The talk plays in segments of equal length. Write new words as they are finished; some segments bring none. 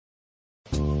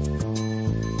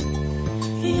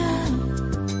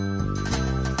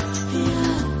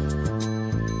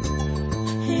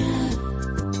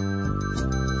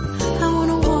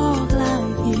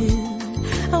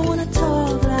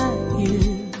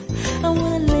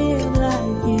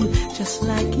just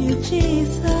like you,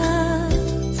 Jesus.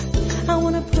 I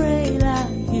wanna pray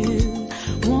like you,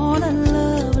 wanna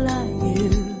love like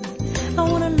you, I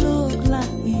wanna look like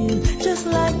you, just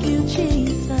like you,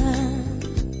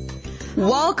 Jesus.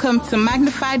 Welcome to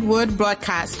Magnified Word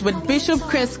Broadcast with Bishop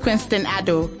Chris Quinston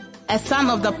Addo, a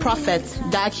son of the prophet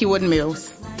Dag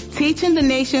Heward-Mills. Teaching the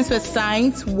nations with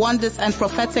signs, wonders, and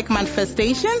prophetic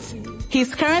manifestations,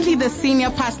 he's currently the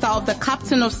senior pastor of the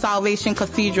Captain of Salvation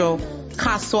Cathedral,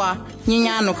 Kaswa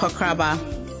Nyinyano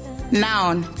Kokraba.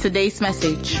 Now, today's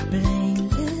message.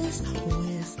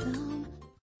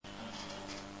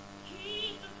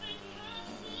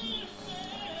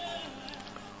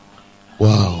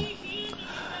 Wow.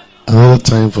 Another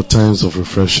time for times of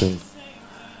refreshing.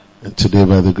 And today,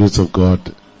 by the grace of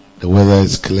God, the weather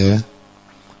is clear.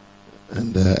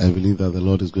 And I believe that the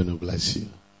Lord is going to bless you.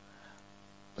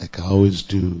 Like I always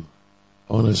do,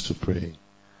 I want us to pray.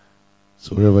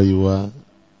 So wherever you are,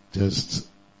 just,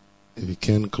 if you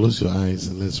can, close your eyes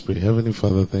and let's pray. Heavenly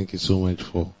Father, thank you so much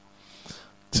for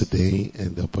today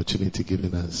and the opportunity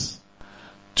given us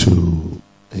to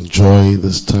enjoy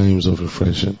these times of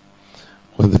refreshing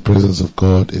when the presence of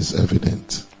God is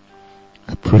evident.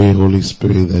 I pray, Holy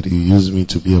Spirit, that you use me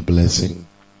to be a blessing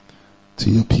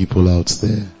to your people out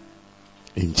there.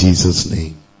 In Jesus'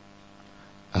 name.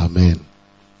 Amen.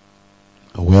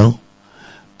 Well,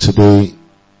 today,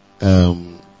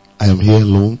 I am here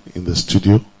alone in the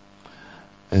studio,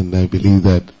 and I believe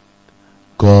that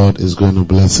God is going to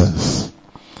bless us.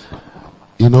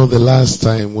 You know, the last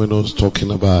time when I was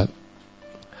talking about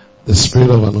the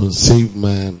spirit of an unsaved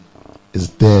man is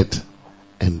dead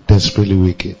and desperately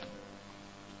wicked,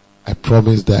 I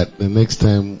promised that the next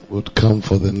time would come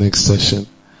for the next session.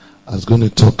 I was going to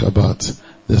talk about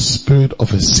the spirit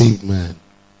of a saved man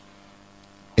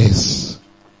is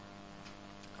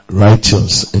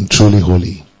righteous and truly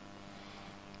holy.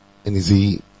 And you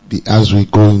see, as we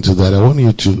go into that, I want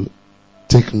you to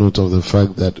take note of the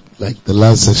fact that, like the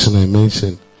last session I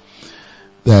mentioned,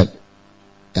 that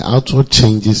the outward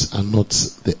changes are not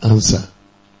the answer.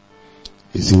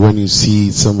 You see, when you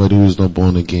see somebody who is not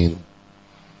born again,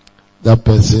 that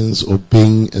person's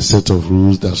obeying a set of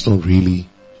rules does not really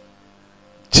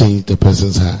change the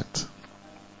person's heart.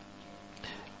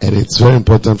 And it's very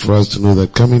important for us to know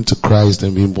that coming to Christ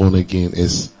and being born again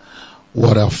is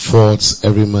what affords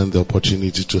every man the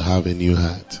opportunity to have a new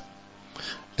heart.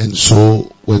 And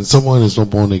so when someone is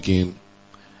not born again,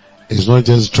 it's not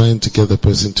just trying to get the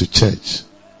person to church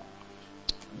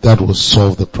that will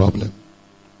solve the problem.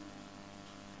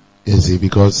 You see,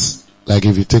 because like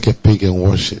if you take a pig and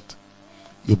wash it,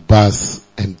 you bath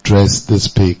and dress this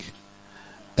pig,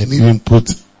 and even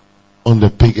put on the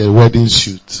pig a wedding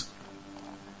suit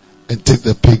and take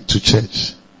the pig to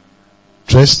church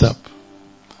dressed up,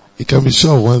 you can be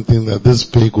sure of one thing, that this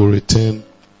pig will return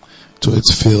to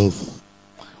its filth,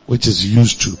 which is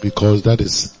used to, because that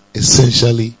is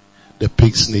essentially the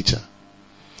pig's nature.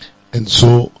 And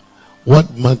so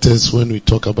what matters when we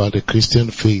talk about the Christian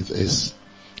faith is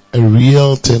a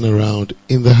real turnaround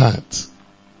in the heart.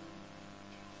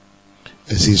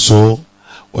 You see, so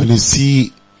when you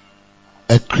see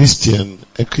a Christian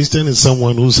is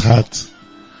someone whose heart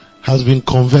has been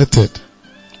converted.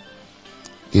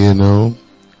 You know,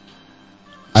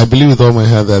 I believe with all my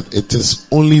heart that it is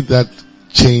only that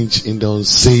change in the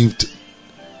unsaved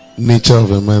nature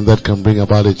of a man that can bring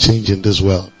about a change in this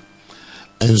world.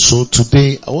 And so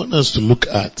today I want us to look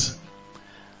at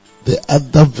the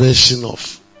other version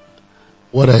of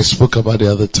what I spoke about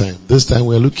the other time. This time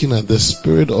we're looking at the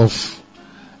spirit of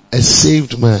a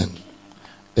saved man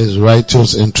is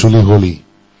righteous and truly holy.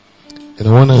 And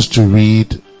I want us to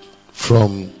read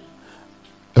from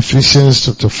Ephesians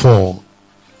chapter 4.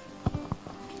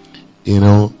 You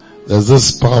know, there's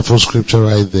this powerful scripture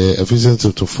right there, Ephesians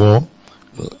chapter 4,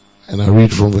 and I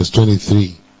read from verse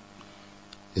 23.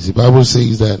 As the Bible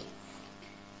says that,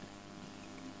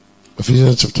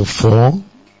 Ephesians chapter 4,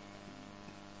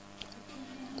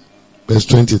 verse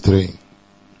 23.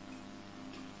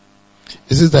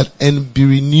 It says that, and be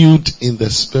renewed in the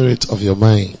spirit of your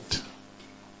mind,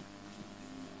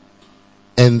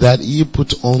 and that ye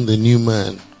put on the new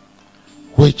man,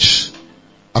 which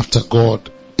after God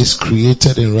is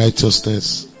created in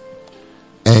righteousness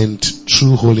and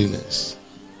true holiness.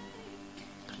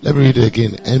 Let me read it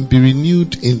again. And be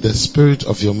renewed in the spirit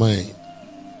of your mind.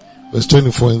 Verse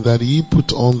 24, and that ye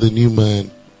put on the new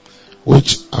man,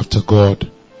 which after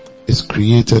God is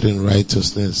created in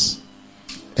righteousness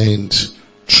and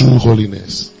true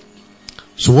holiness.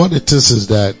 So what it is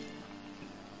that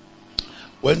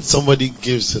when somebody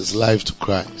gives his life to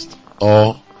Christ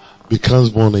or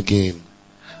becomes born again,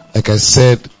 like I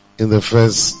said in the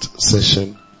first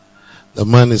session, the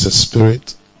man is a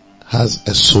spirit, has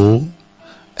a soul,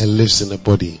 and lives in a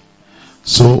body.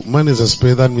 So man is a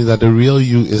spirit. That means that the real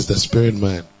you is the spirit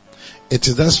man. It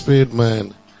is that spirit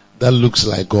man that looks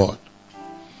like God.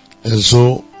 And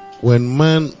so when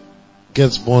man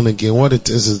gets born again, what it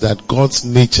is that God's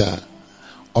nature,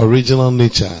 original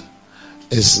nature,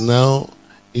 is now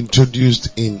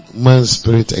introduced in man's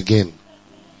spirit again.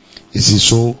 You see,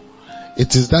 so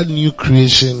it is that new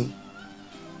creation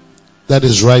that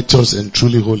is righteous and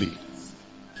truly holy.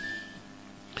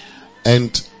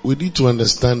 And we need to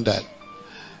understand that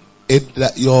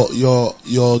that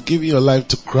your giving your life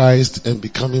to Christ and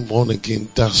becoming born again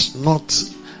does not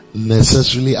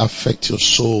necessarily affect your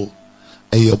soul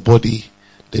and your body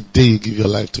the day you give your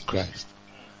life to Christ.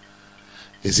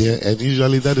 You see, and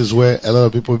usually that is where a lot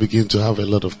of people begin to have a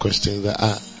lot of questions that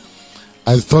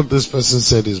I thought this person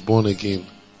said he's born again,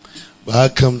 but how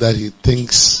come that he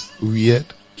thinks weird?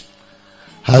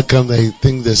 How come that he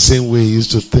thinks the same way he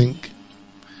used to think?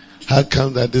 How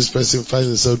come that this person finds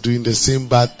himself doing the same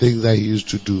bad things that he used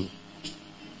to do?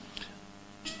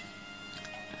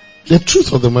 The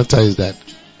truth of the matter is that,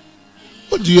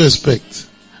 what do you expect?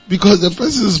 Because the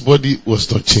person's body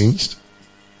was not changed.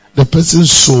 The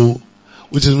person's soul,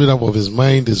 which is made up of his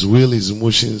mind, his will, his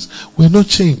emotions, were not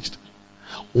changed.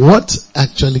 What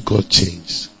actually got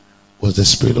changed was the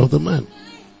spirit of the man.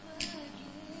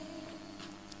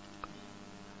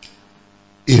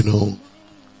 You know,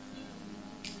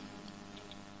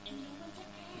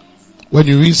 when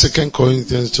you read 2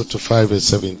 Corinthians chapter 5 verse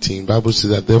 17, Bible says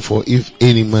that therefore if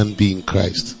any man be in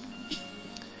Christ,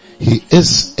 he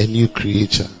is a new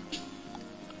creature.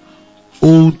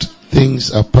 Old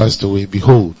things are passed away.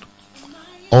 Behold,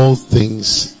 all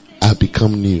things are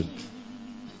become new.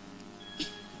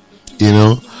 You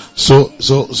know, so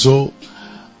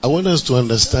I want us to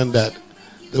understand that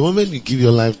the moment you give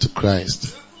your life to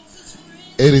Christ,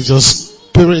 it is your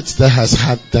spirit that has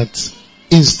had that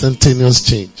instantaneous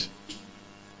change.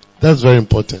 That's very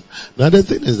important. The other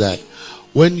thing is that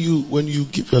when you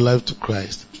give your life to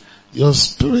Christ, your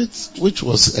spirit, which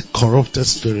was a corrupted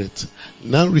spirit,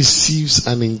 now receives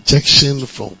an injection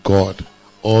from God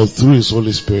or through His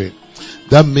Holy Spirit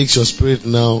that makes your spirit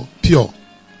now pure,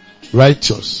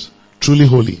 righteous, truly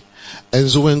holy. And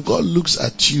so when God looks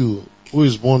at you, who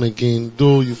is born again,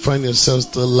 though you find yourself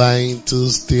still lying, still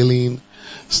stealing,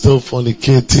 still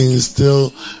fornicating,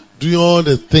 still doing all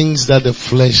the things that the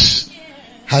flesh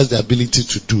has the ability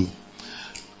to do,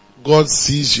 God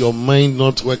sees your mind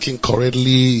not working correctly.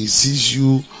 He sees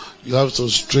you have some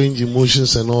strange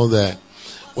emotions and all that.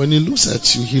 When He looks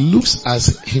at you, He looks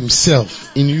as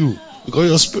Himself in you, because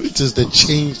your spirit is the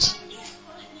changed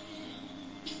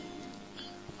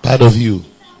part of you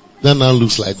that now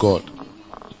looks like God.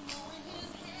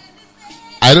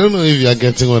 I don't know if you are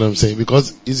getting what I'm saying,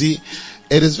 because you see,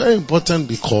 it is very important,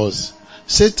 because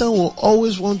Satan will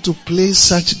always want to play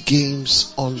such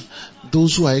games on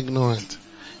those who are ignorant.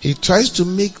 He tries to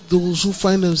make those who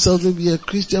find themselves maybe a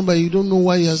Christian, but you don't know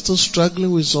why you are still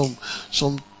struggling with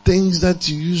some things that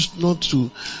you used not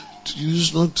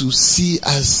to see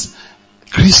as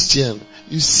Christian.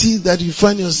 You see that you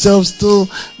find yourself still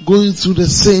going through the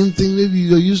same thing. Maybe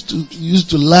you used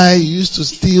to lie, you used to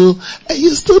steal, and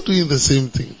you're still doing the same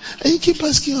thing. And you keep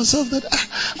asking yourself that,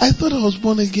 I thought I was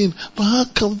born again, but how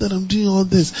come that I'm doing all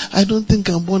this? I don't think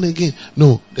I'm born again.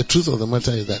 No, the truth of the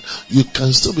matter is that you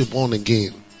can still be born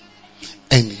again.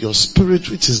 And your spirit,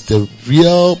 which is the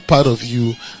real part of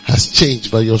you, has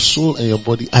changed, but your soul and your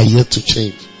body are yet to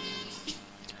change.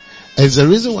 And it's the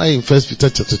reason why in 1 Peter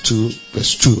chapter 2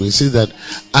 verse 2, it says that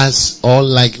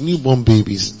like newborn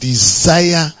babies,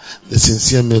 desire the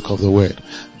sincere milk of the word,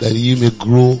 that you may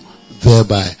grow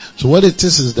thereby. So what it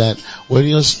is that when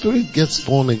your spirit gets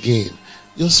born again,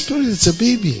 your spirit is a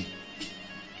baby.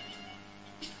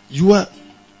 You are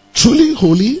truly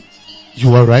holy,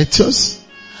 you are righteous,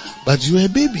 but you are a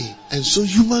baby, and so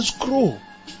you must grow.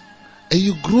 And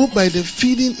you grow by the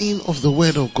feeding in of the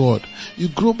word of God. You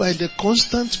grow by the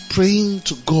constant praying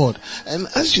to God. And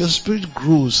as your spirit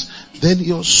grows, then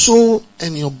your soul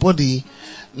and your body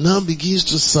now begins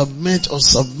to submit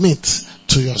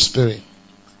to your spirit.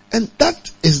 And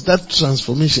that is that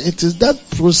transformation. It is that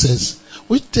process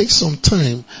which takes some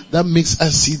time that makes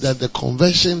us see that the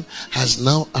conversion has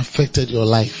now affected your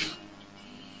life.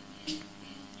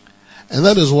 And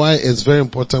that is why it's very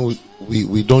important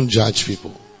we don't judge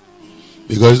people.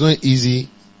 Because it's not easy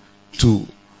to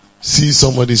see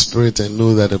somebody's spirit and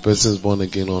know that a person is born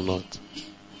again or not.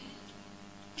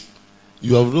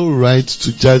 You have no right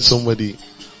to judge somebody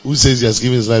who says he has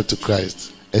given his life to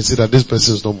Christ and say that this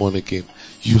person is not born again.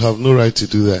 You have no right to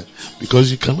do that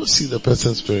because you cannot see the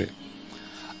person's spirit.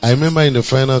 I remember in the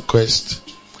Final Quest,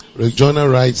 Rick Joyner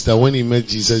writes that when he met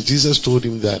Jesus, Jesus told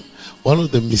him that one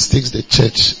of the mistakes the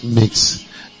church makes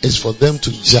is for them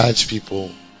to judge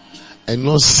people and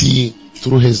not see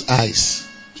through his eyes.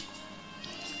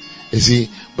 You see,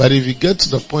 but if you get to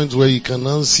the point where you can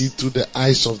now see through the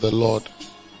eyes of the Lord,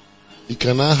 you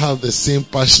can now have the same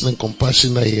passion and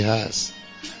compassion that he has,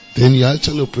 then you're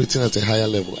actually operating at a higher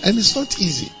level. And it's not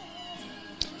easy.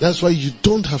 That's why you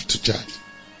don't have to judge.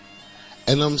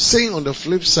 And I'm saying on the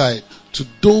flip side, to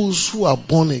those who are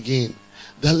born again,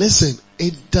 that listen,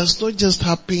 it does not just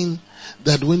happen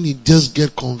that when you just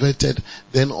get converted,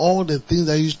 then all the things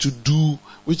that you used to do,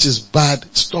 which is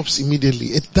bad, stops immediately.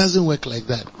 It doesn't work like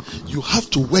that. You have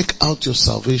to work out your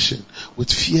salvation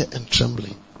with fear and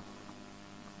trembling.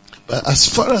 But as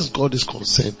far as God is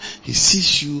concerned, He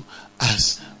sees you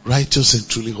as righteous and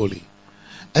truly holy.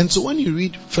 And so when you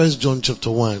read 1 John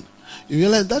chapter 1, you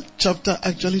realize that chapter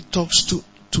actually talks to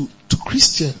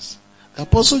Christians. The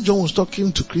Apostle John was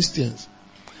talking to Christians.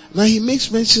 Now he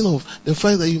makes mention of the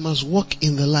fact that you must walk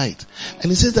in the light. And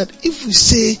he says that if we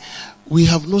say we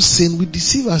have no sin, we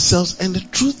deceive ourselves and the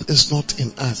truth is not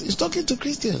in us. He's talking to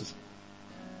Christians.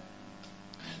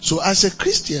 So as a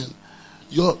Christian,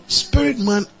 your spirit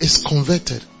man is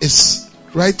converted, is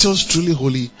righteous, truly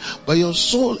holy, but your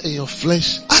soul and your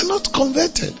flesh are not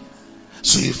converted.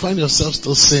 So you find yourself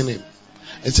still sinning.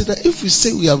 And say that if we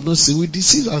say we have no sin, we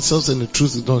deceive ourselves and the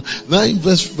truth is not. Now in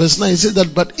verse 9 he said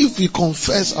that, but if we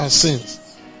confess our sins.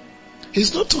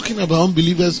 He's not talking about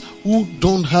unbelievers who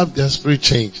don't have their spirit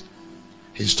changed.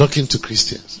 He's talking to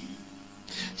Christians.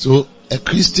 So a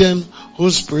Christian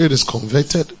whose spirit is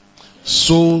converted,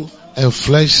 soul and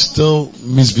flesh still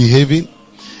misbehaving,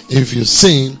 if you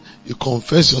sin, you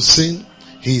confess your sin,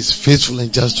 He is faithful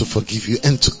and just to forgive you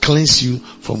and to cleanse you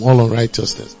from all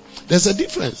unrighteousness. There's a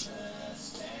difference.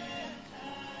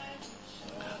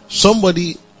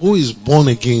 Somebody who is born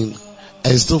again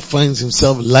and still finds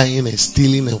himself lying and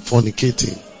stealing and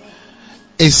fornicating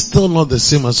is still not the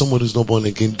same as somebody who's not born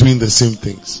again doing the same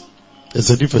things. There's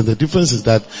a difference. The difference is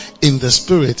that in the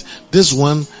spirit, this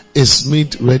one is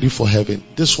made ready for heaven.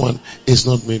 This one is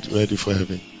not made ready for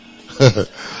heaven.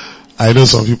 I know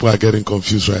some people are getting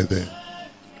confused right there.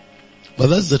 But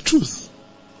that's the truth.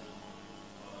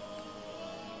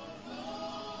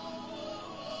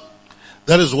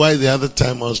 That is why the other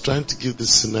time I was trying to give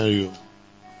this scenario.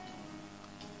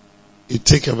 You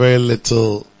take a very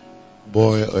little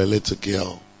boy or a little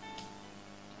girl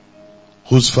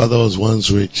whose father was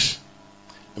once rich.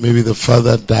 Maybe the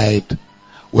father died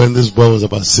when this boy was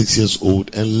about 6 years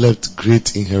old and left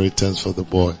great inheritance for the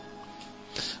boy.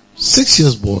 6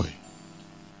 years boy.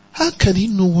 How can he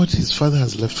know what his father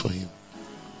has left for him?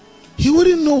 He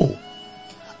wouldn't know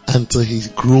until he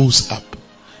grows up.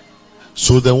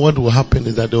 So then what will happen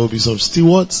is that there will be some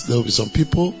stewards, there will be some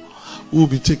people who will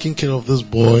be taking care of this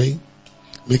boy,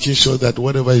 making sure that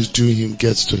whatever is due him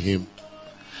gets to him.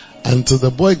 Until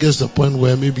the boy gets to the point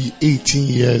where maybe 18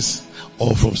 years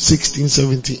or from 16,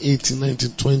 17, 18,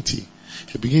 19, 20,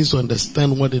 he begins to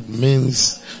understand what it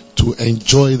means to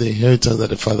enjoy the inheritance that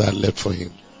the father had left for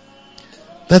him.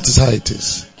 That is how it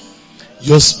is.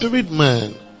 Your spirit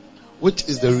man, which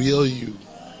is the real you,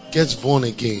 gets born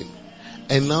again.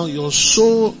 And now your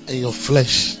soul and your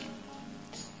flesh,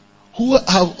 who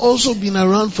have also been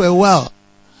around for a while.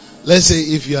 Let's say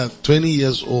if you are 20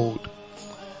 years old,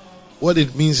 what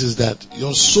it means is that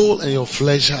your soul and your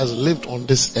flesh has lived on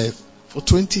this earth for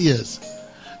 20 years.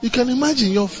 You can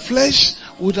imagine your flesh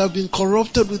would have been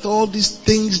corrupted with all these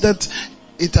things that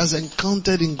it has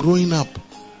encountered in growing up.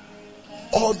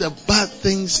 All the bad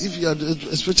things, if you are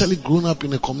especially grown up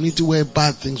in a community where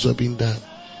bad things were being done.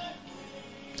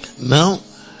 Now,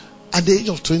 at the age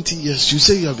of 20 years, you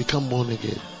say you have become born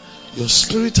again. Your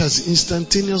spirit has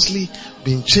instantaneously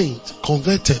been changed,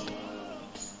 converted.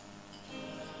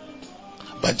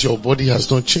 But your body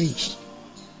has not changed.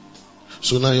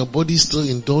 So now your body still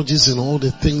indulges in all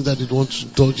the things that it wants to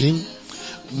indulge in.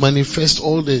 Manifest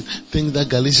all the things that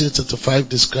Galatians chapter 5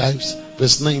 describes.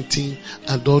 Verse 19,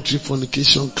 adultery,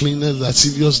 fornication, cleanness,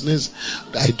 lasciviousness,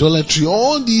 idolatry,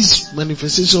 all these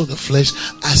manifestations of the flesh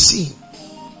are seen.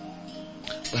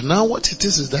 But now what it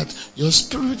is that your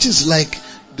spirit is like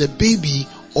the baby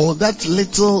or that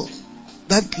little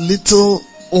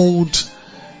old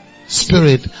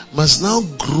spirit must now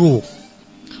grow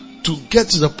to get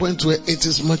to the point where it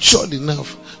is matured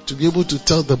enough to be able to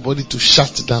tell the body to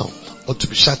shut down or to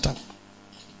be shut up.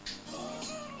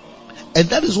 And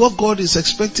that is what God is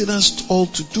expecting us all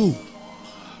to do.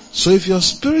 So if your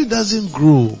spirit doesn't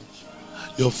grow,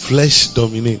 your flesh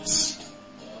dominates.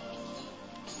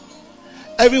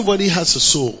 Everybody has a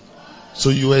soul.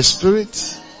 So you are a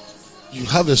spirit, you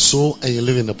have a soul, and you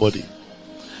live in a body.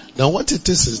 Now what it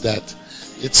is that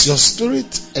it's your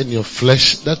spirit and your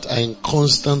flesh that are in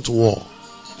constant war.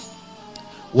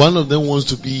 One of them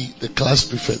wants to be the class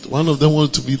prefect. One of them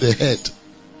wants to be the head.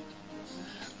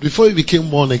 Before you became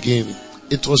born again,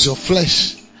 it was your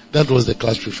flesh that was the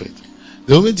class prefect.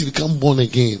 The moment you become born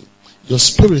again, your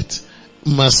spirit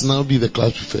must now be the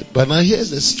class prefect. But now here's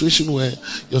the situation where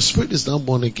your spirit is now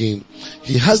born again.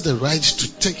 He has the right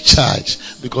to take charge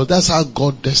because that's how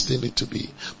God destined it to be.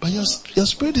 But your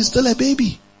spirit is still a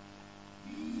baby.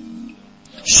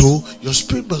 So your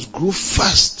spirit must grow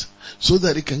fast so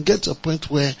that it can get to a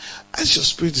point where as your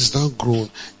spirit is now grown,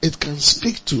 it can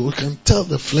speak to, it can tell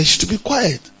the flesh to be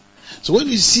quiet. So when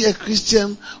you see a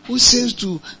Christian who seems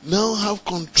to now have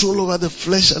control over the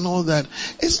flesh and all that,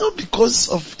 it's not because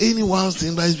of any wild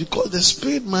thing, but it's because the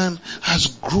spirit man has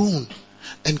grown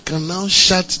and can now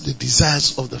shut the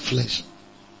desires of the flesh.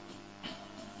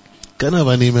 Can I have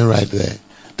an amen right there?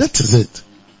 That is it.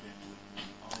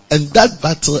 And that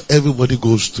battle everybody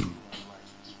goes through.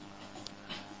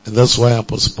 And that's why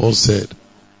Apostle Paul said,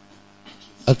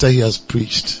 after he has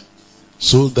preached,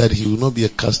 so that he will not be a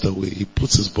castaway, he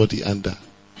puts his body under.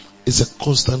 It's a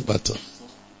constant battle.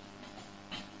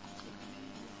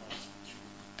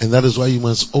 And that is why you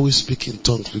must always speak in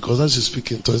tongues, because as you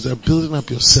speak in tongues, they're building up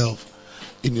yourself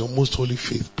in your most holy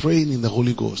faith, praying in the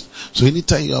Holy Ghost. So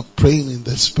anytime you are praying in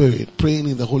the Spirit, praying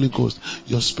in the Holy Ghost,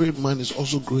 your spirit man is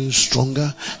also growing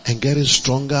stronger and getting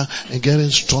stronger and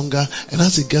getting stronger. And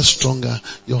as it gets stronger,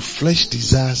 your flesh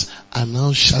desires are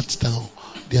now shut down.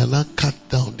 They are now cut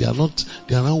down. They are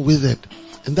now withered.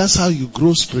 And that's how you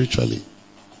grow spiritually.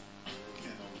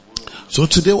 So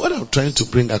today what I'm trying to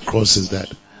bring across is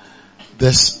that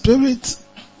the spirit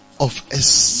of a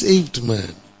saved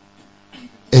man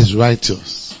is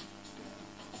righteous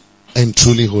and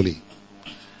truly holy.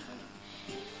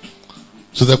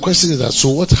 So the question is that, so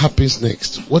what happens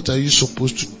next? What are you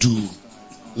supposed to do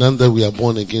now that we are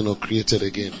born again or created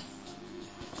again?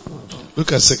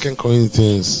 Look at 2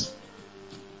 Corinthians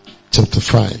chapter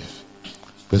 5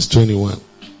 verse 21.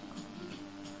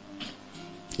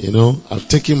 You know, I've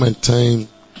taken my time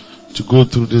to go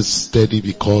through this study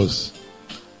because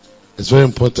it's very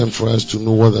important for us to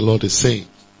know what the Lord is saying.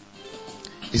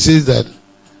 He says that,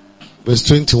 verse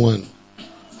 21,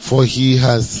 for he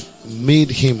has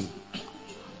made him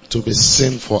to be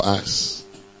sin for us.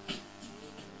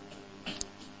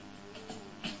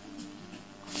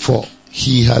 For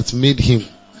he has made him,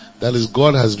 that is,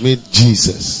 God has made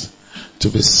Jesus to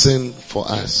be sin for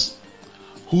us,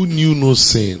 who knew no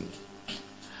sin,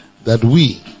 that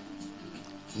we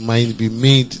might be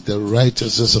made the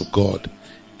righteousness of God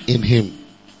in him.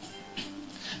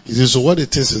 He says, so what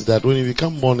it is that when you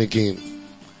become born again,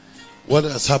 what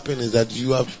has happened is that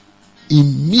you have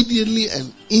immediately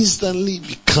and instantly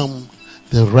become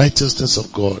the righteousness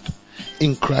of God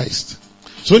in Christ.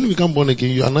 So when you become born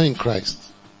again, you are now in Christ.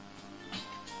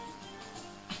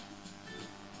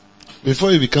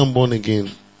 Before you become born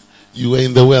again, you were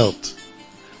in the world.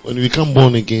 When you become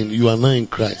born again, you are now in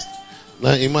Christ.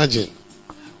 Now imagine,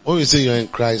 when we say you are in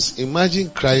Christ,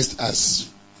 imagine Christ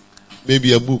as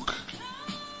maybe a book.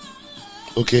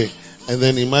 Okay, and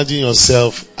then imagine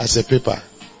yourself as a paper.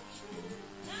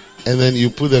 And then you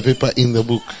put the paper in the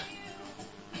book.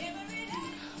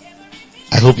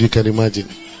 I hope you can imagine.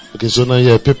 Okay, so now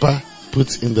you're a paper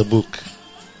put in the book.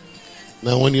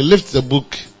 Now when you lift the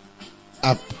book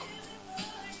up,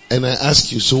 and I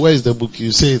ask you, so where is the book?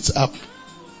 You say it's up.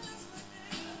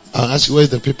 I'll ask you, where is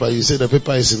the paper? You say the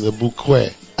paper is in the book.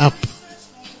 Where? Up.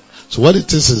 So what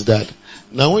it is that,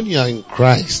 now when you are in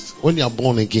Christ, when you are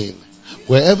born again,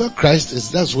 wherever Christ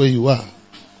is, that's where you are.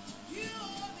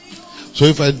 So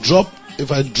if I drop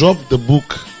the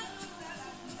book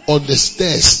on the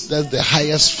stairs, that's the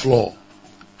highest floor,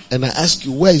 and I ask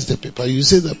you, where is the paper? You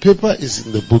say the paper is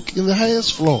in the book, in the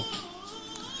highest floor.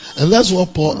 And that's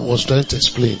what Paul was trying to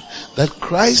explain, that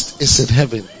Christ is in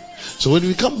heaven. So when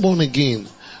we become born again,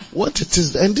 what it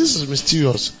is, and this is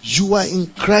mysterious, you are in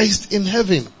Christ in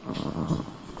heaven.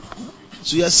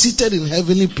 So you are seated in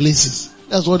heavenly places.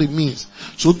 That's what it means.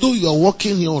 So though you are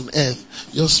walking here on earth,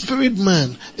 your spirit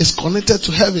man is connected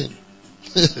to heaven.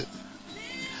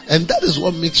 And that is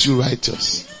what makes you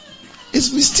righteous.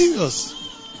 It's mysterious.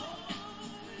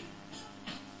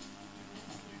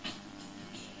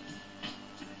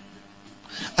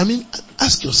 I mean,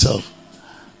 ask yourself,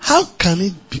 how can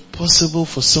it be possible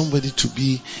for somebody to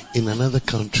be in another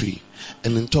country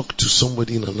and then talk to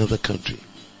somebody in another country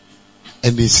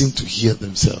and they seem to hear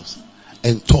themselves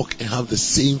and talk and have the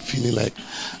same feeling? Like,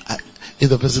 If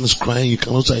the person is crying, you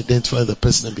can also identify the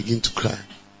person and begin to cry.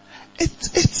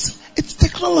 It's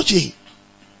technology.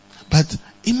 But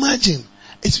imagine,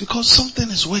 it's because something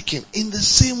is working. In the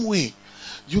same way,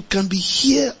 you can be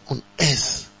here on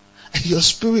earth and your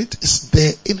spirit is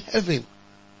there in heaven.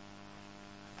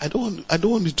 I don't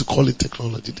want you to call it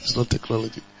technology. It's not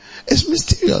technology. It's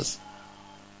mysterious.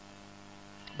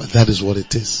 But that is what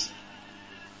it is.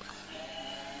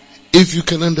 If you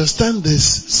can understand this,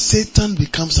 Satan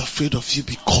becomes afraid of you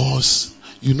because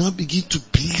you now begin to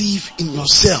believe in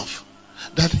yourself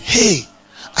that, hey,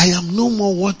 I am no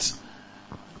more what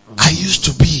I used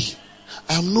to be.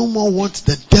 I am no more what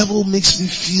the devil makes me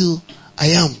feel I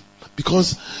am.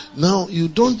 Because now you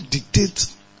don't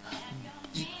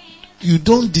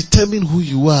determine who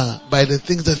you are by the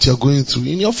things that you're going through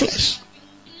in your flesh.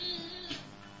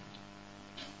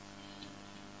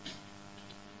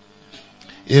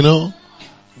 You know,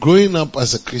 growing up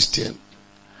as a Christian,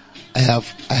 I have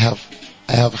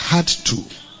had to,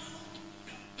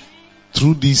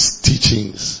 through these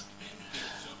teachings,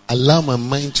 allow my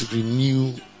mind to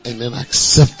renew and then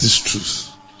accept this truth.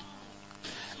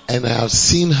 And I have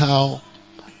seen how,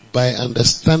 by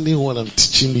understanding what I'm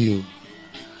teaching you,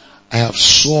 I have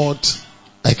soared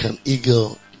like an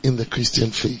eagle in the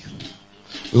Christian faith.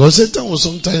 Because Satan will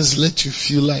sometimes let you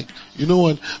feel like, you know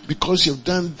what, because you've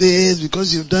done this,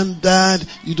 because you've done that,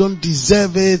 you don't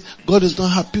deserve it, God is not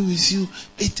happy with you.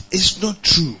 It is not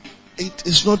true. It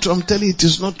is not true. I'm telling you, it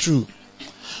is not true.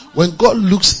 When God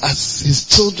looks at His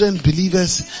children,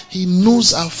 believers, He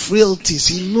knows our frailties,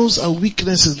 He knows our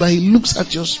weaknesses, but He looks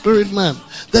at your spirit man.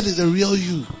 That is the real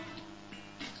you.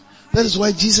 That is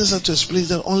why Jesus had to explain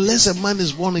that unless a man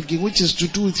is born again, which is to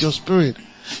do with your spirit,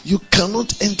 you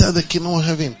cannot enter the kingdom of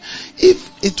heaven.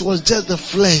 If it was just the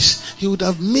flesh, He would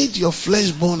have made your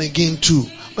flesh born again too.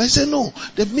 But I said no,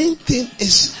 the main thing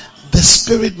is the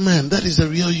spirit man. That is the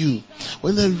real you.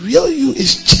 When the real you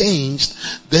is changed,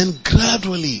 then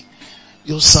gradually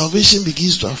your salvation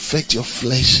begins to affect your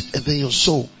flesh and then your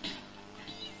soul.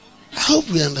 I hope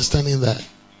we are understanding that.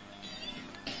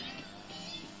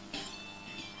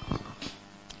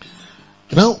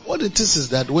 Now, what it is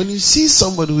that when you see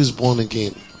somebody who is born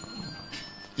again,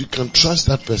 you can trust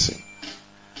that person.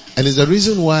 And it's the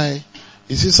reason why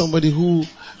you see somebody who,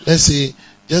 let's say,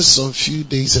 just some few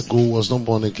days ago was not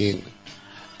born again.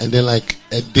 And then like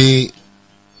a day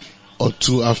or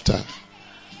two after,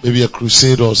 maybe a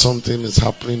crusade or something is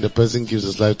happening, the person gives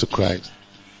his life to Christ.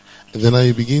 And then now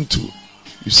you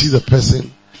see the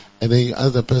person, and then you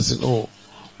ask the person, oh,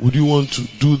 would you want to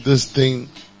do this thing,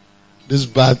 this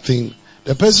bad thing?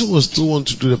 The person will still want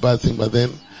to do the bad thing, but then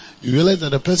you realize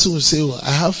that the person will say, well, I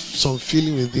have some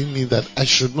feeling within me that I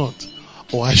should not,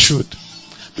 or I should.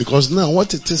 Because now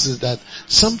what it is that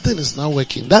something is now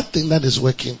working. That thing that is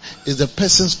working is the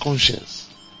person's conscience.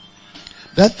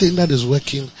 That thing that is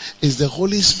working is the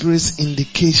Holy Spirit's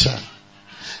indication.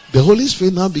 The Holy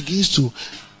Spirit now begins to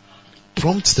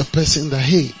prompt the person that,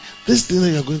 hey, this thing that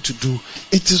you are going to do,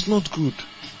 it is not good.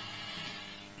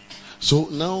 So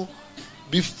now,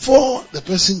 before the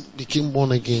person became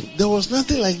born again, there was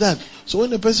nothing like that. So when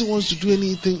the person wants to do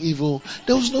anything evil,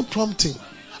 there was no prompting.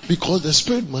 Because the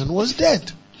spirit man was dead.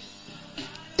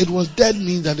 It was dead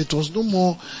means that it was no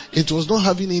more, it was not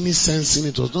having any sensing,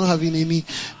 it was not having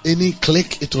any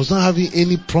click, it was not having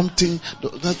any prompting,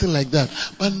 nothing like that.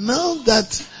 But now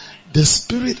that the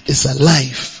spirit is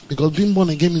alive, because being born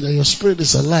again means that your spirit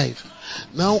is alive.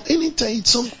 Now, anytime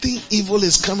something evil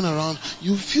is coming around,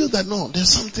 you feel that no, there's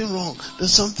something wrong.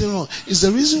 There's something wrong. It's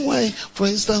the reason why, for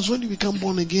instance, when you become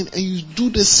born again and you do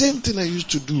the same thing I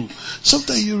used to do,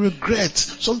 sometimes you regret.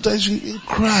 Sometimes you even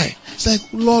cry. It's like,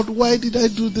 Lord, why did I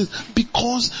do this?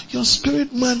 Because your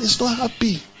spirit man is not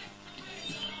happy.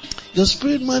 Your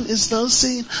spirit man is now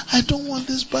saying, I don't want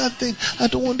this bad thing. I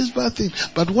don't want this bad thing.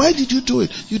 But why did you do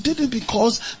it? You did it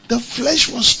because the flesh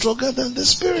was stronger than the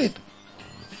spirit.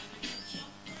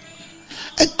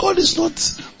 And God is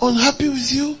not unhappy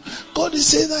with you. God is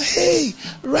saying that, hey,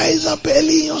 rise up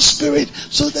early in your spirit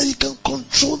so that you can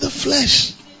control the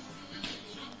flesh.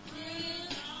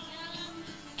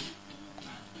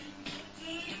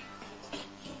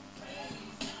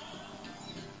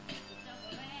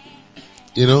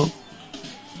 You know,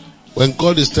 when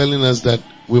God is telling us that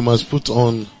we must put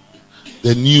on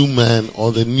the new man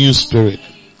or the new spirit,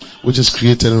 which is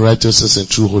created in righteousness and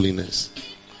true holiness,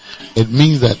 it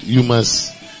means that you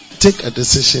must take a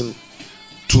decision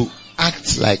to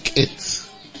act like it.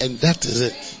 And that is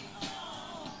it.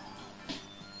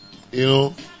 You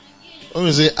know, when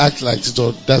we say act like it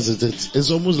or does it,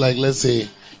 it's almost like, let's say,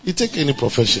 you take any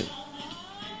profession.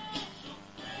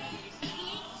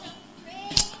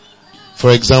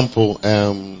 For example,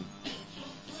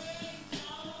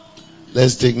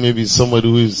 let's take maybe somebody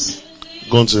who is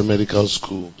gone to the medical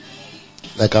school.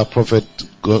 Like our prophet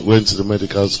went to the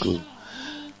medical school.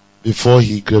 Before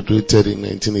he graduated in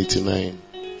 1989.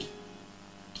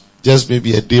 Just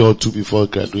maybe a day or two before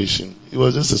graduation. He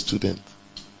was just a student.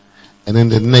 And then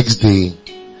the next day,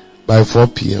 by 4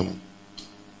 p.m.,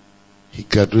 he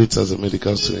graduates as a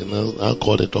medical student. I'll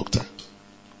call the doctor.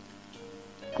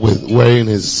 Wearing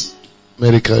his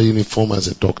medical uniform as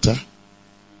a doctor.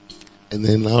 And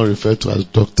then now referred to as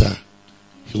Dr.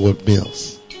 Heward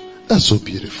Mills. That's so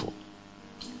beautiful.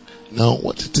 Now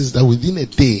what it is that within a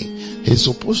day, he's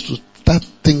supposed to start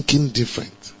thinking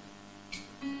different.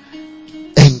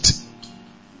 And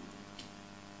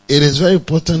it is very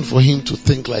important for him to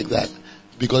think like that.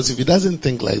 Because if he doesn't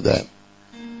think like that,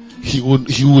 he would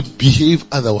behave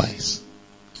otherwise.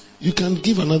 You can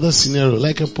give another scenario,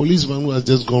 like a policeman who has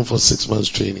just gone for 6 months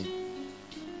training.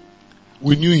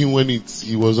 We knew him when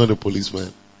he was not a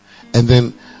policeman. And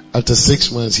then after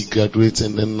 6 months he graduates,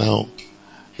 and then now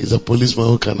he's a policeman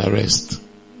who can arrest.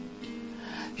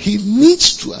 He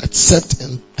needs to accept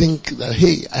and think that,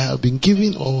 hey, I have been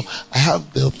given, or I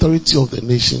have the authority of the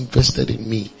nation vested in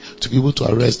me to be able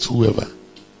to arrest whoever.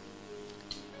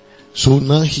 So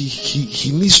now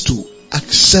he needs to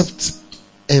accept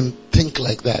and think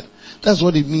like that. That's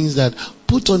what it means that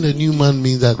put on a new man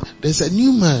means that there's a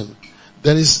new man.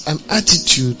 There is an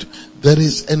attitude, there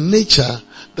is a nature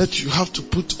that you have to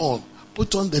put on.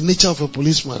 Put on the nature of a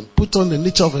policeman. Put on the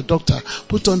nature of a doctor.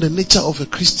 Put on the nature of a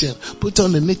Christian. Put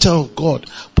on the nature of God.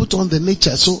 Put on the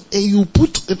nature. So you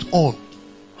put it on.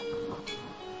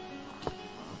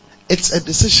 It's a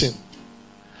decision.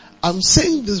 I'm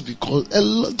saying this because a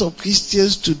lot of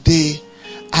Christians today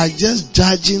are just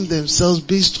judging themselves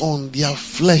based on their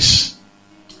flesh.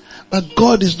 But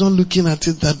God is not looking at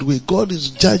it that way. God is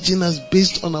judging us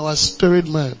based on our spirit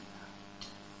man.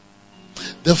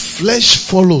 The flesh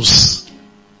follows.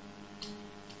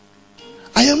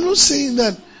 I am not saying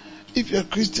that if you're a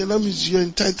Christian, that means you're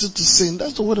entitled to sin.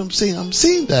 That's not what I'm saying. I'm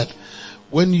saying that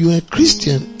when you're a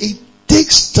Christian, it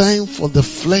takes time for the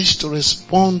flesh to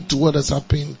respond to what has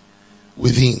happened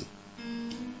within.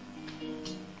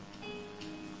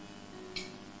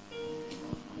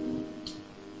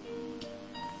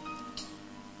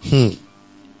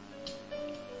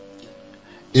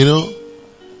 You know,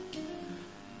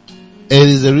 it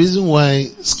is the reason why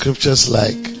scriptures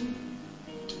like,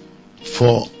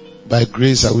 for by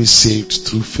grace are we saved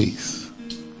through faith.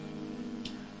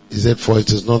 He said, for it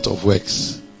is not of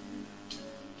works.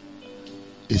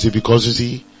 You see, because you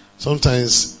see,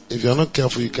 sometimes if you're not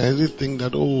careful, you can easily think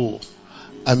that,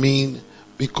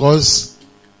 because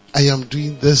I am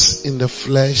doing this in the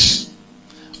flesh,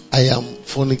 I am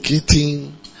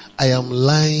fornicating, I am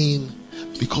lying,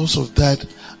 because of that,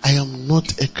 I am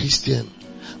not a Christian.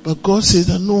 But God says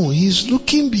that no, He's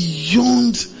looking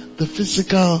beyond the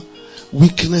physical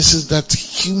weaknesses that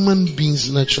human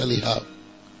beings naturally have.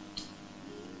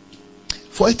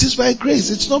 For it is by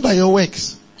grace, it's not by your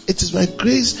works. It is by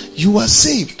grace you are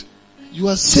saved. You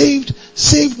are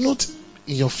saved not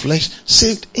in your flesh,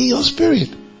 saved in your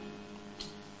spirit.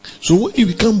 So when you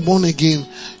become born again,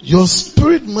 your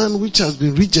spirit man which has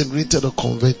been regenerated or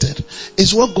converted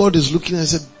is what God is looking at and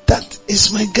said, that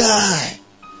is my guy.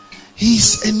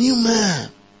 He's a new man.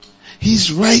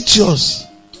 He's righteous.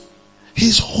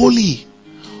 He's holy.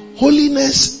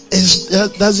 Holiness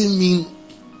doesn't mean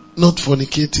not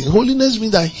fornicating. Holiness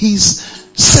means that he's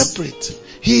separate.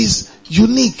 He's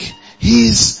unique.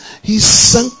 He's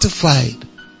sanctified.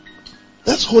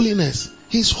 That's holiness.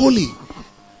 He's holy.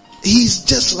 He's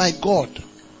just like God.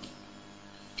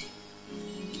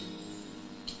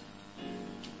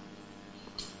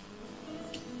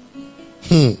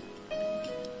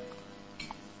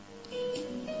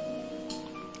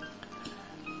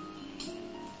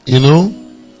 You know,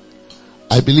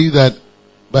 I believe that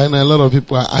by now a lot of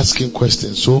people are asking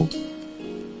questions. So,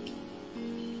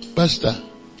 Pastor,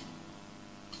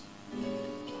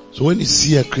 so when you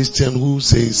see a Christian who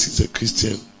says he's a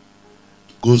Christian,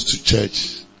 goes to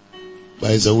church,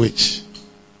 but is a witch,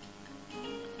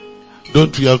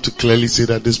 don't we have to clearly say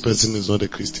that this person is not a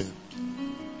Christian?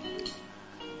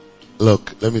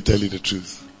 Look, let me tell you the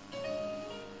truth.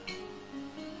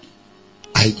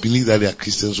 I believe that there are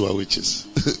Christians who are witches.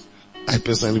 I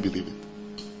personally believe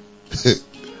it.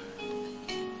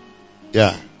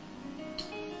 Yeah.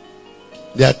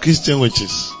 There are Christian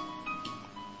witches.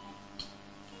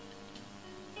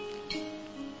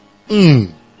 If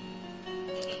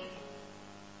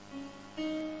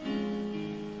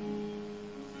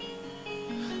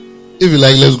you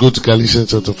like, let's go to Galatians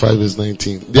chapter 5 verse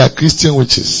 19. They are Christian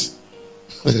witches.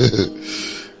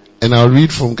 And I'll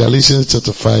read from Galatians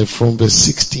chapter 5 from verse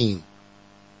 16.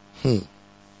 It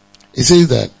says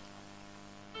that,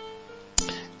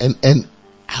 and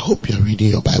I hope you're reading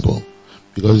your Bible,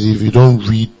 because if you don't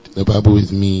read the Bible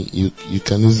with me, you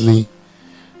can easily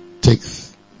take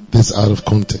this out of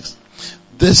context.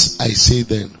 This I say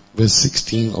then, verse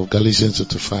 16 of Galatians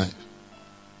chapter 5.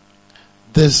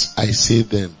 This I say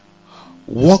then,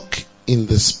 walk in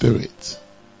the Spirit,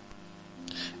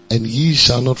 and ye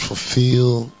shall not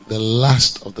fulfill the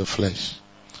lust of the flesh,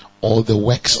 or the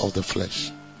works of the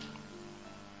flesh.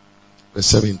 Verse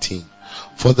 17.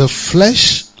 For the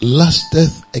flesh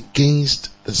lusteth against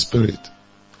the Spirit.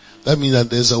 That means that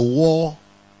there's a war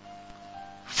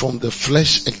from the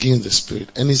flesh against the Spirit.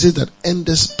 And he said that, and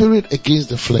the Spirit against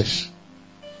the flesh.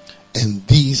 And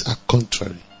these are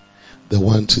contrary, the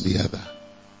one to the other.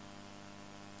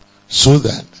 So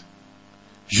that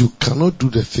you cannot do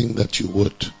the thing that you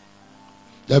would.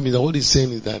 That means that what he's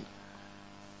saying is that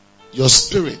your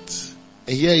spirit,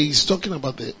 and here he's talking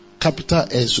about the capital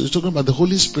S, so he's talking about the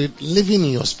Holy Spirit living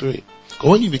in your spirit. Because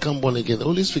when you become born again, the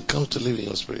Holy Spirit comes to live in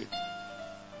your spirit.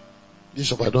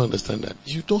 Bishop, I don't understand that.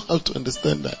 You don't have to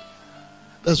understand that.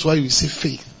 That's why we say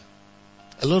faith.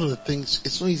 A lot of the things,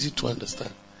 it's not easy to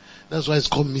understand. That's why it's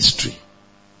called mystery.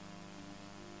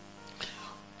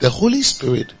 The Holy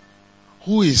Spirit,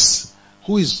 who is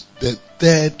the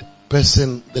third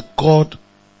person, the God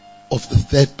of the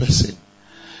third person.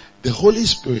 The Holy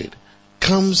Spirit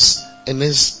comes and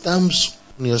then stamps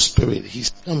on your spirit. He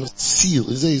comes seal.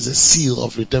 He says a seal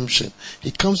of redemption.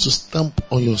 He comes to stamp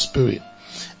on your spirit.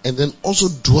 And then also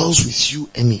dwells with you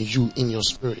and you in your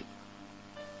spirit.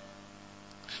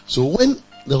 So when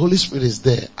the Holy Spirit is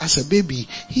there, as a baby,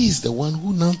 He is the one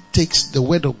who now takes the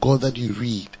word of God that you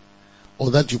read,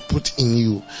 or that you put in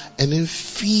you, and then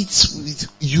feeds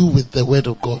with you with the word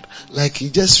of God. Like He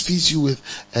just feeds you with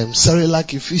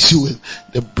Cerelac, He feeds you with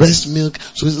the breast milk.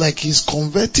 So it's like He's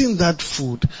converting that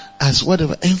food as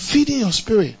whatever and feeding your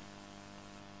spirit.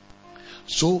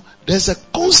 So there's a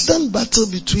constant battle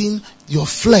between your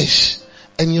flesh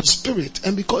and your spirit.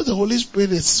 And because the Holy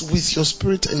Spirit is with your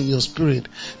spirit and in your spirit,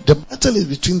 the battle is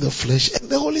between the flesh and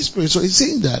the Holy Spirit. So he's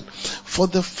saying that, for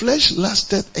the flesh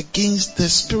lusteth against the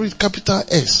spirit, capital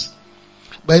S.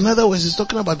 But in other words, he's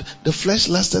talking about the flesh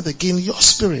lusteth against your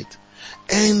spirit.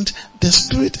 And the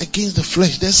spirit against the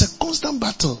flesh. There's a constant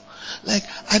battle. Like,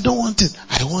 I don't want it,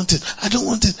 I want it, I don't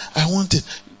want it, I want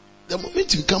it. The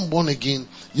moment you become born again,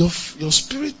 your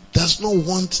spirit does not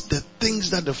want the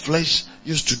things that the flesh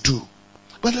used to do.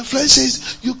 But the flesh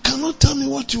says, you cannot tell me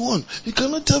what you want. You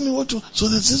cannot tell me what to. So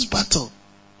there's this battle.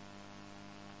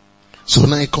 So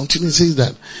now it continues, says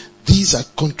that these are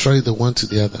contrary the one to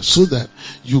the other, so that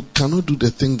you cannot do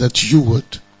the thing that you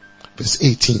would. Verse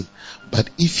 18. But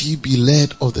if ye be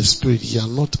led of the Spirit, ye are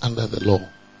not under the law.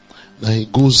 Now he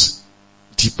goes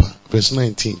deeper. Verse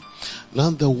 19.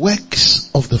 Now the works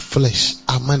of the flesh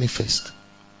are manifest.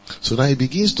 So now he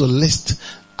begins to list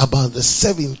about the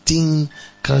 17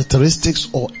 characteristics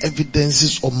or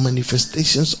evidences or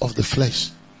manifestations of the flesh.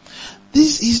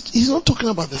 He's not talking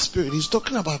about the spirit. He's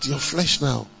talking about your flesh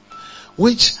now,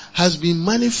 which has been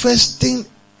manifesting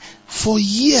for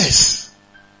years.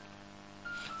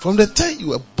 From the time you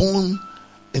were born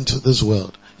into this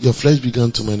world, your flesh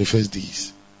began to manifest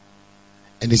these.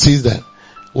 And he says that,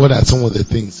 what are some of the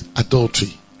things?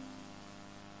 Adultery,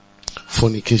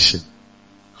 fornication,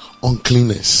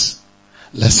 uncleanness,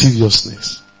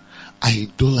 lasciviousness,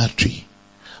 idolatry,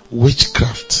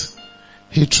 witchcraft,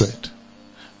 hatred,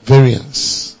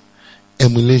 variance,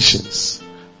 emulations,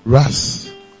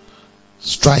 wrath,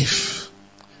 strife,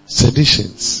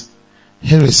 seditions,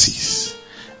 heresies,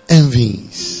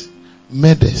 envyings,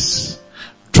 murders,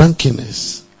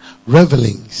 drunkenness,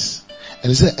 revellings,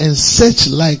 and it said, and such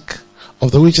like of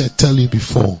the which I tell you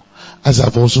before, as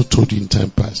I've also told you in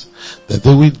time past, that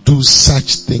they will do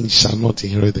such things shall not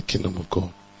inherit the kingdom of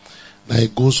God. Now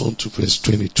it goes on to verse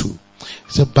 22. It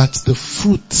said, but the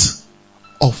fruit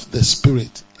of the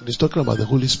Spirit, and it's talking about the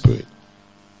Holy Spirit,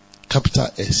 capital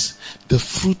S, the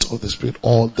fruit of the Spirit,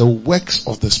 or the works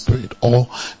of the Spirit, or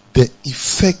the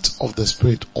effect of the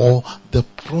Spirit, or the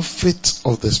profit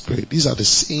of the Spirit. These are the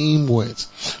same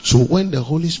words. So when the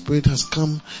Holy Spirit has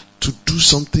come to do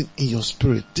something in your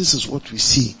spirit, this is what we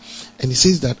see. And he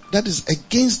says that is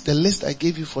against the list I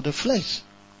gave you for the flesh.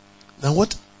 Now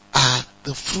what are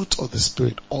the fruit of the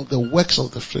Spirit, or the works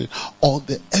of the Spirit, or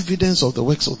the evidence of the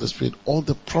works of the Spirit, or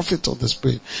the profit of the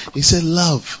Spirit? He said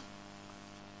love,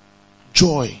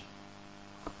 joy,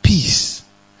 peace.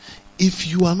 If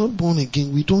you are not born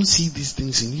again, we don't see these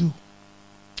things in you,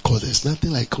 because there's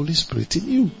nothing like Holy Spirit in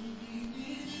you.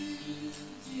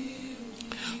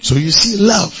 So you see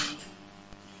love.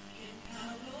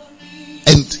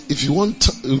 And if you want,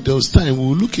 if there was time, we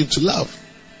will look into love.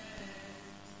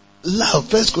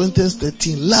 Love, 1 Corinthians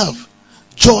 13, love,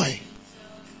 joy,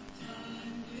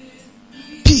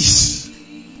 peace,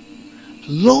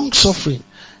 long suffering.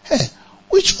 Hey,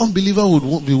 which unbeliever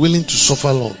would be willing to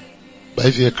suffer long? But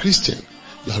if you're a Christian,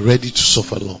 you are ready to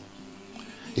suffer long.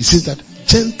 He says that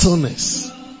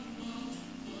gentleness.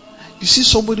 You see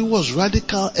somebody who was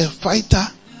radical, a fighter.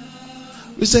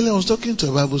 Recently I was talking to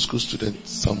a Bible school student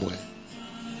somewhere.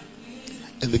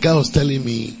 And the guy was telling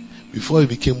me, before he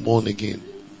became born again,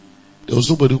 there was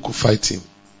nobody who could fight him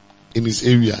in his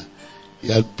area. He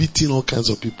had beaten all kinds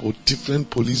of people. Different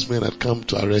policemen had come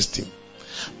to arrest him.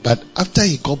 But after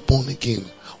he got born again,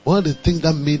 one of the things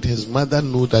that made his mother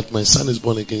know that my son is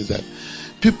born again is that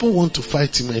people want to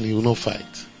fight him and he will not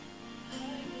fight.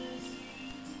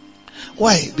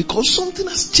 Why? Because something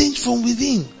has changed from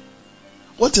within.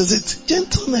 What is it?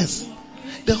 Gentleness.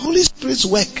 The Holy Spirit's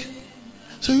work.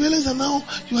 So you realize that now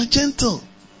you are gentle.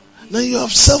 Now you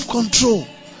have self-control.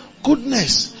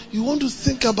 Goodness. You want to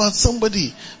think about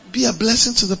somebody. Be a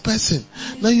blessing to the person.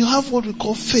 Now you have what we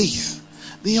call faith.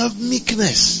 Then you have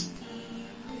meekness.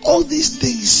 All these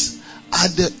things are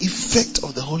the effect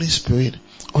of the Holy Spirit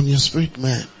on your spirit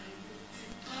man.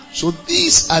 So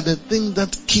these are the things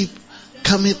that keep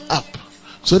coming up.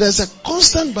 So there's a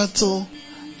constant battle,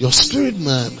 your spirit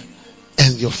man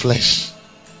and your flesh.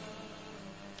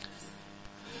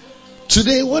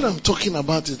 Today what I'm talking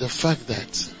about is the fact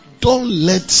that don't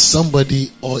let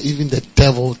somebody or even the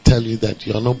devil tell you that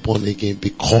you are not born again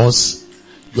because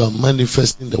you are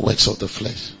manifesting the works of the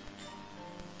flesh.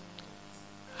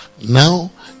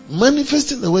 Now,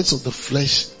 manifesting the works of the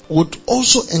flesh would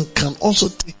also and can also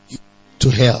take you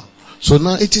to hell. So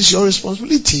now it is your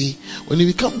responsibility when you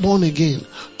become born again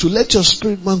to let your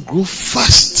spirit man grow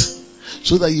fast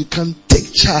so that you can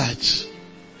take charge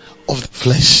of the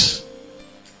flesh.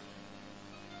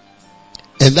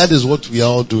 And that is what we are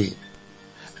all doing.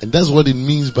 And that's what it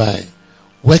means by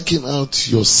working out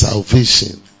your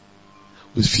salvation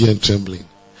with fear and trembling.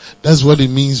 That's what it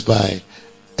means by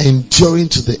enduring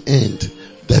to the end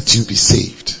that you be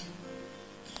saved.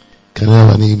 Can I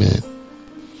have an amen?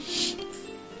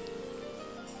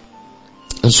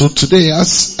 And so today,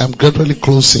 as I'm gradually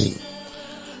closing,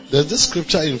 there's this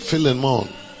scripture in Philemon.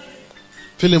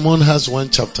 Philemon has 1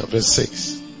 chapter, verse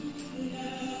 6.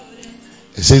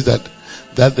 It says that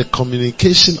the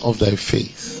communication of thy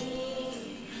faith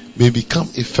may become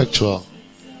effectual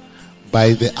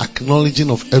by the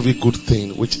acknowledging of every good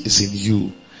thing which is in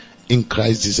you in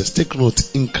Christ Jesus. Take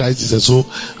note, in Christ Jesus. So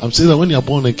I'm saying that when you are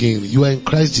born again, you are in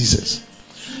Christ Jesus.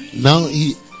 Now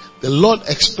the Lord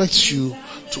expects you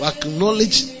to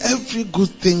acknowledge every good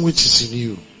thing which is in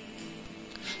you.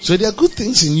 So there are good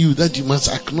things in you that you must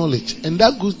acknowledge, and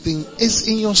that good thing is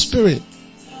in your spirit.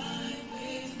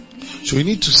 So you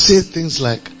need to say things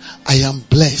like, I am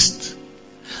blessed,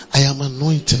 I am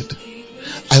anointed,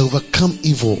 I overcome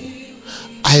evil,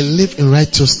 I live in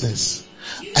righteousness,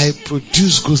 I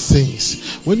produce good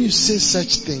things. When you say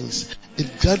such things,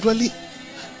 it gradually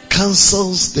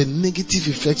cancels the negative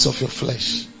effects of your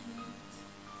flesh.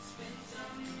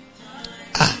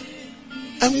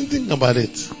 Think about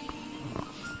it.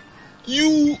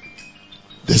 You,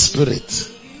 the spirit,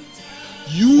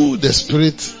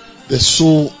 the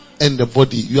soul, and the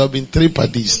body. You have been 3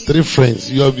 parties, 3 friends.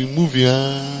 You have been moving,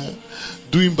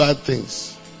 doing bad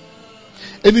things.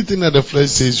 Anything that the flesh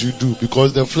says you do,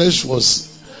 because the flesh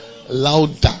was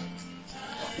louder.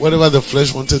 Whatever the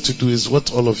flesh wanted to do is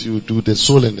what all of you do, the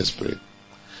soul and the spirit.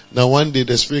 Now one day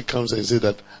the spirit comes and says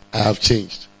that I have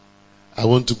changed. I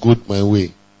want to go my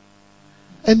way.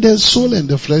 And the soul and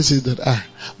the flesh says that,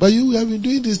 but you have been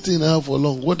doing this thing now for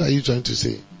long. What are you trying to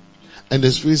say? And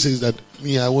the spirit says that,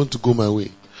 I want to go my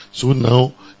way. So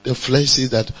now the flesh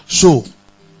says that,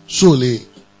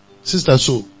 sister,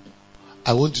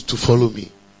 I want you to follow me.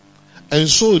 And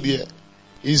so there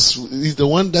is the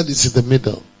one that is in the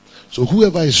middle. So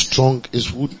whoever is strong is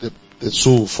who the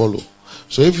soul will follow.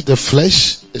 So if the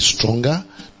flesh is stronger,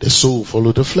 the soul will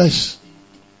follow the flesh.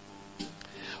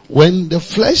 When the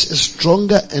flesh is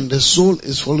stronger and the soul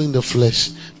is following the flesh,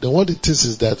 then what it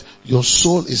is that your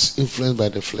soul is influenced by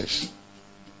the flesh.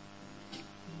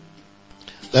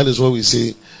 That is what we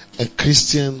say, a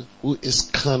Christian who is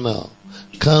carnal.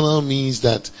 Carnal means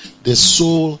that the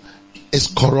soul is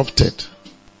corrupted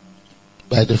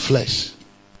by the flesh.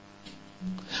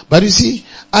 But you see,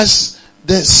 as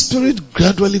the spirit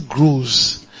gradually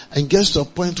grows and gets to a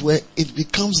point where it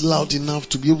becomes loud enough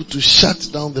to be able to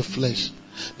shut down the flesh,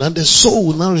 then the soul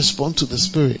will now respond to the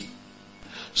spirit.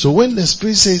 So when the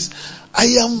spirit says, I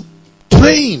am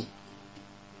praying,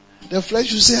 the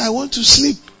flesh will say, I want to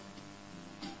sleep.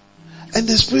 And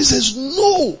the spirit says,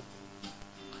 no.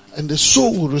 And the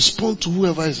soul will respond to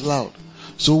whoever is loud.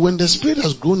 So when the spirit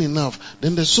has grown enough,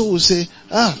 then the soul will say,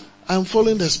 I'm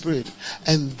following the spirit.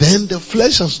 And then the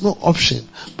flesh has no option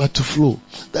but to flow.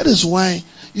 That is why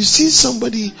you see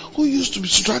somebody who used to be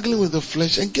struggling with the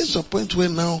flesh and gets to a point where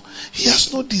now he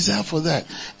has no desire for that.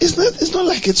 It's not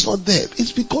like it's not there.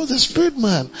 It's because the spirit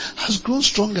man has grown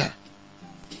stronger.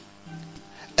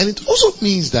 And it also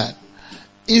means that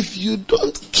if you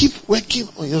don't keep working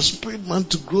on your spirit man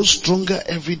to grow stronger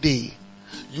every day,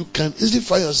 you can easily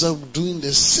find yourself doing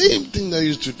the same thing that you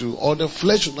used to do, or the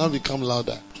flesh will now become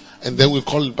louder. And then we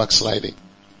call it backsliding.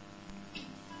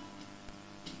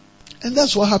 And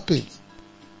that's what happens.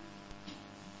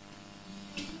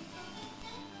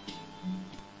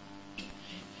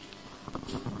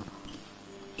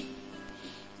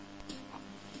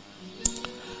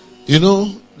 You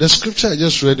know, the scripture I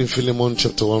just read in Philemon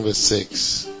chapter 1 verse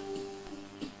 6.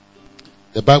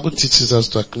 The Bible teaches us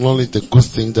to acknowledge the good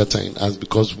things that are in us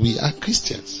because we are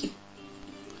Christians.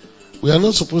 We are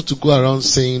not supposed to go around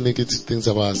saying negative things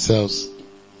about ourselves.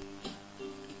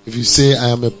 If you say, I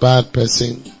am a bad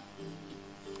person,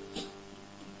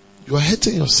 you are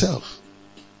hurting yourself.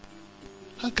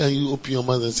 How can you open your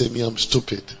mouth and say, me, I'm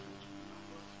stupid?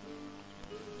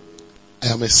 I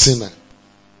am a sinner.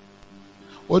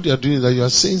 What you are doing is that you are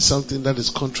saying something that is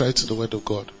contrary to the word of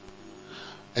God.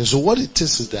 And so what it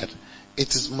is that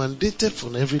it is mandated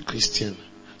for every Christian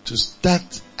to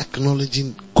start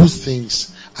acknowledging good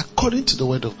things according to the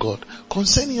word of God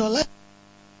concerning your life.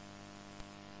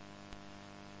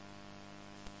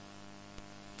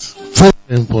 Very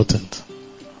important.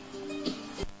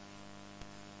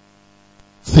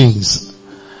 Things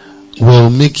will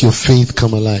make your faith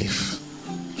come alive.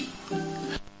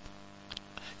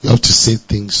 You have to say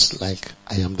things like,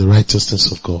 I am the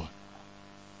righteousness of God.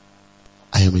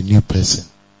 I am a new person.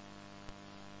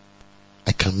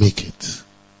 I can make it.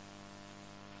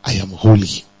 I am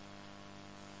holy.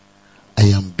 I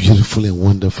am beautifully and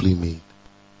wonderfully made.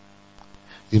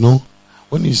 You know,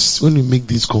 when you make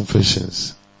these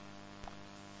confessions,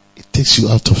 it takes you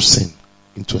out of sin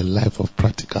into a life of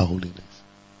practical holiness.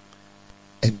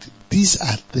 And these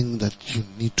are things that you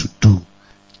need to do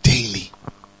daily.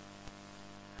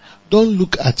 Don't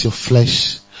look at your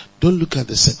flesh. Don't look at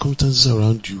the circumstances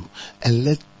around you and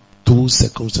let those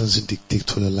circumstances dictate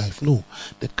for your life. No.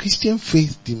 The Christian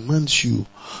faith demands you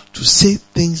to say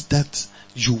things that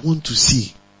you want to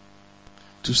see.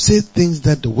 To say things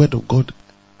that the word of God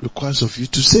requires of you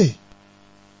to say.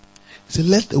 So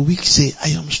let the weak say,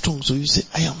 I am strong. So you say,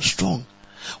 I am strong.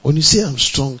 When you say I'm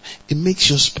strong, it makes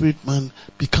your spirit man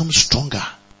become stronger.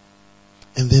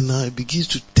 And then now it begins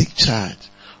to take charge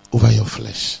over your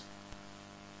flesh.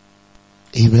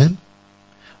 Amen.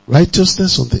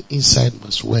 Righteousness on the inside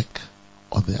must work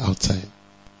on the outside.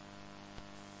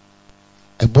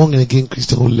 A born again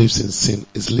Christian who lives in sin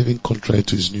is living contrary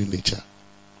to his new nature.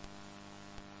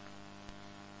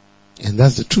 And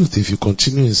that's the truth. If you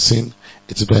continue in sin,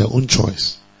 it's by your own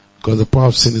choice. Because the power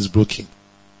of sin is broken.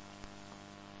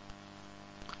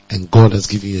 And God has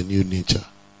given you a new nature.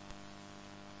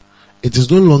 It is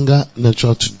no longer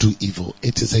natural to do evil.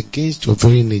 It is against your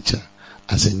very nature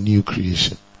as a new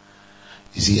creation.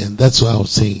 You see, and that's why I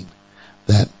was saying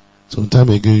that some time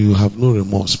ago you have no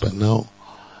remorse, but now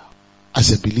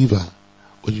as a believer,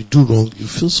 when you do wrong, you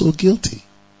feel so guilty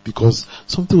because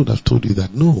something would have told you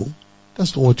that no,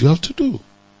 that's not what you have to do.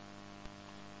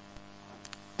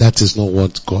 That is not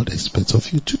what God expects of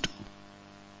you to do.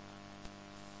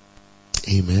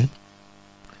 Amen.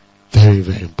 Very,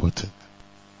 very important.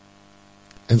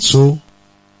 And so,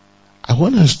 I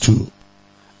want us to,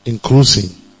 in closing,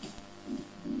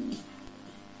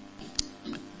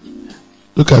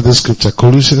 look at this scripture,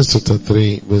 Colossians chapter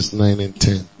 3, verse 9 and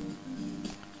 10.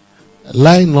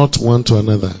 Lie not one to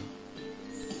another,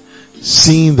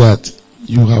 seeing that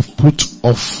you have put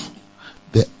off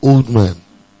the old man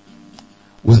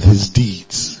with his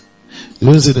deeds.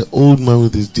 You don't say the old man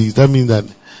with his deeds. That means that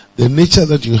the nature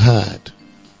that you had,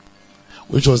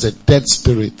 which was a dead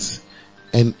spirit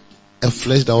and a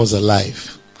flesh that was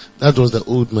alive, that was the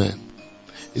old man.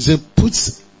 He said, put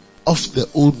off the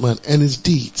old man and his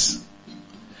deeds,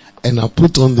 and I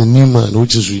put on the new man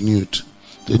which is renewed.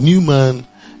 The new man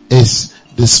is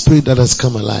the spirit that has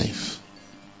come alive,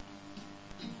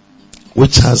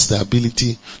 which has the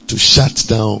ability to shut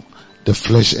down the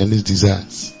flesh and its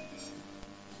desires.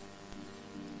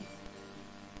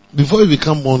 Before you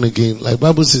become born again, like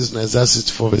Bible says in Isaiah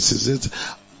 64 verses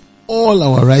 6, all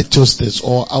our righteousness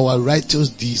or our righteous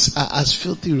deeds are as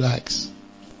filthy rags.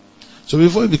 So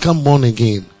before you become born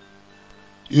again,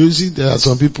 you see there are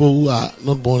some people who are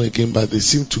not born again, but they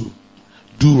seem to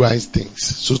do right things.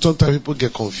 So sometimes people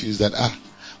get confused that,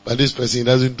 but this person, he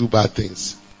doesn't do bad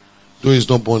things. Though he's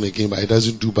not born again, but he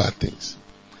doesn't do bad things.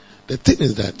 The thing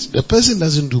is that the person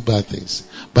doesn't do bad things,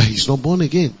 but he's not born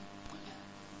again.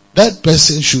 That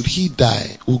person, should he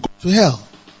die, will go to hell.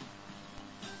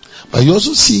 But you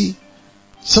also see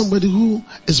somebody who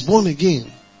is born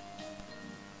again,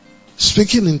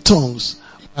 speaking in tongues,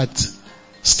 but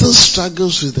still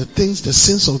struggles with the things, the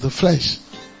sins of the flesh.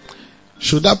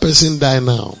 Should that person die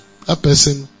now, that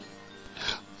person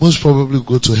most probably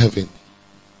go to heaven,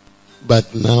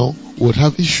 but now would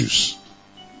have issues.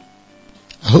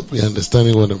 I hope you're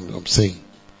understanding what I'm saying.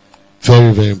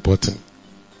 Very, very important.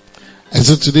 And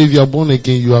so today, if you are born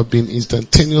again, you have been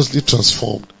instantaneously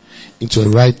transformed into a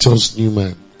righteous new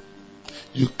man.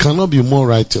 You cannot be more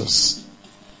righteous.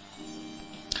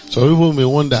 So people may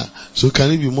wonder, so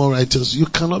can you be more righteous? You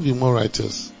cannot be more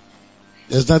righteous.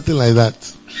 There's nothing like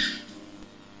that.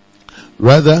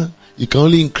 Rather, you can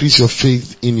only increase your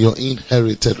faith in your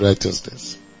inherited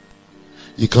righteousness.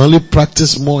 You can only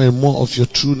practice more and more of your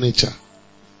true nature.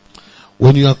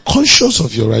 When you are conscious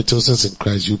of your righteousness in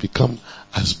Christ, you become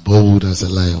as bold as a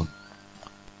lion.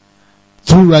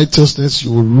 Through righteousness,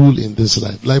 you will rule in this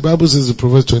life. Like the Bible says in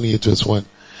Proverbs 28 verse 1,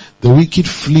 the wicked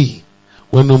flee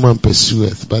when no man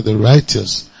pursueth, but the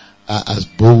righteous are as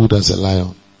bold as a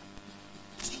lion.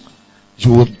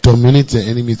 You will dominate the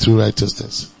enemy through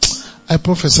righteousness. I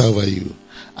prophesy over you.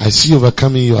 I see you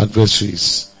overcoming your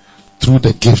adversaries through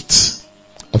the gift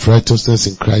of righteousness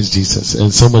in Christ Jesus.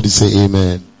 And somebody say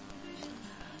amen.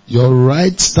 Your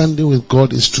right standing with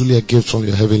God is truly a gift from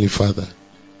your heavenly Father.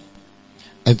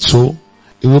 And so,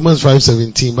 in Romans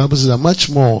 5:17, Bible says that much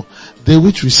more they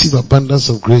which receive abundance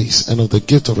of grace and of the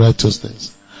gift of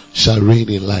righteousness shall reign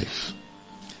in life.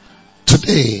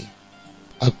 Today,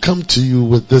 I've come to you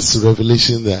with this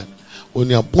revelation that when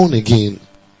you are born again,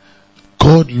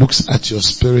 God looks at your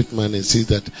spirit man and says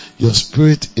that your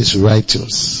spirit is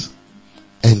righteous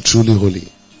and truly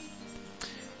holy.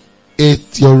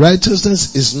 Your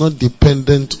righteousness is not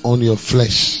dependent on your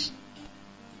flesh.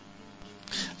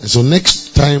 And so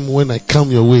next time when I come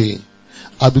your way,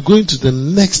 I'll be going to the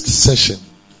next session,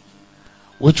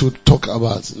 which will talk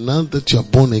about now that you are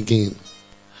born again,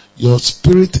 your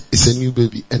spirit is a new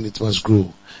baby and it must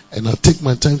grow. And I'll take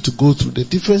my time to go through the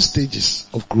different stages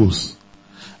of growth.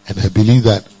 And I believe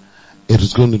that it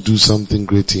is going to do something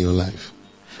great in your life.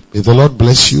 May the Lord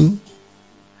bless you.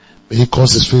 May He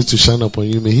cause His face to shine upon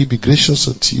you. May He be gracious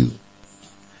unto you.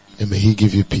 And may He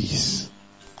give you peace.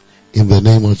 In the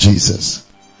name of Jesus.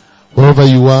 Wherever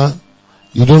you are,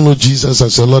 you don't know Jesus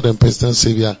as your Lord and personal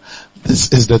Savior,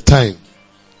 this is the time.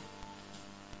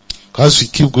 As we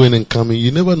keep going and coming,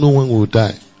 you never know when we will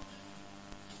die.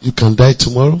 You can die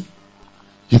tomorrow.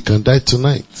 You can die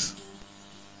tonight.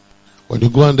 When you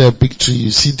go under a big tree,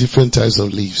 you see different types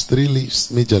of leaves. 3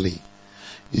 leaves, majorly.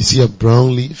 You see a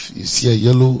brown leaf, you see a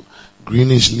yellow,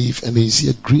 greenish leaf, and then you see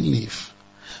a green leaf.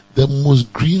 The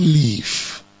most green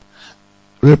leaf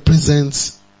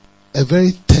represents a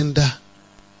very tender,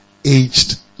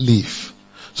 aged leaf.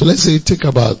 So let's say you take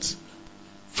about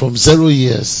from 0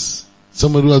 years,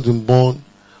 somebody who has been born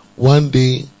 1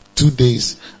 day, 2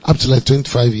 days, up to like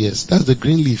 25 years. That's the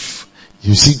green leaf.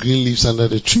 You see green leaves under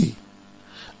the tree.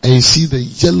 And you see the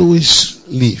yellowish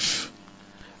leaf.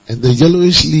 And the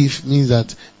yellowish leaf means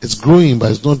that it's growing,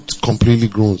 but it's not completely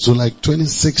grown. So like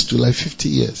 26 to like 50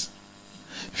 years.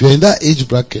 If you're in that age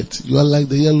bracket, you are like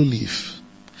the yellow leaf.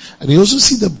 And you also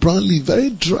see the brown leaf,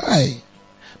 very dry.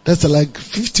 That's like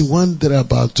 51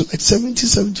 thereabout to like 70,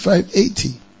 75, 80.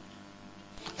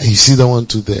 And you see that one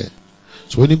too there.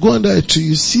 So when you go under a tree,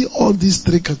 you see all these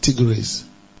 3 categories.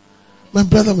 My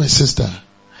brother, my sister,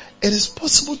 it is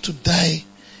possible to die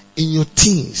in your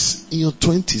teens, in your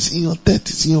 20s, in your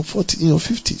 30s, in your 40s, in your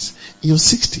 50s, in your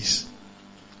 60s.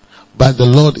 But the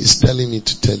Lord is telling me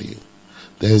to tell you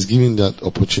that He is giving that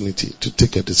opportunity to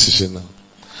take a decision now.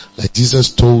 Like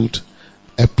Jesus told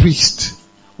a priest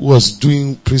who was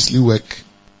doing priestly work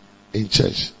in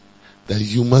church that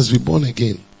you must be born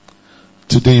again.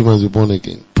 Today you must be born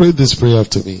again. Pray this prayer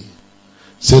after me.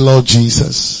 Say, Lord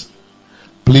Jesus,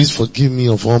 please forgive me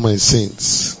of all my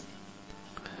sins.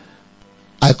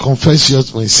 I confess you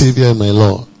as my Savior and my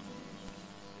Lord.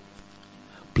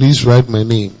 Please write my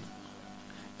name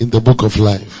in the book of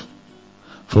life.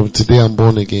 From today I'm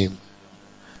born again.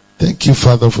 Thank you,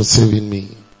 Father, for saving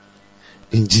me.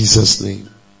 In Jesus' name.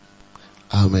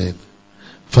 Amen.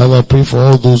 Father, I pray for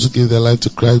all those who give their life to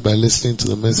Christ by listening to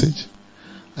the message.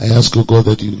 I ask, O God,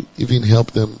 that you even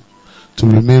help them to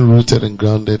remain rooted and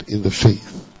grounded in the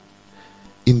faith.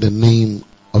 in the name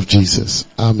of Jesus.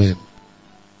 Amen.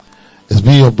 It's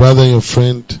been your brother, your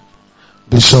friend,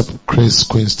 Bishop Chris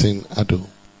Quinston Addo,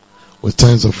 with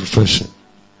times of refreshing.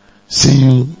 See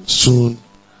you soon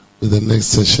with the next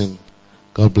session.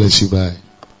 God bless you. Bye.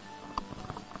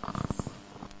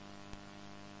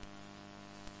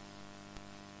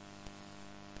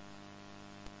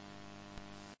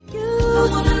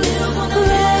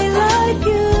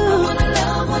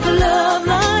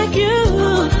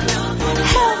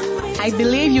 I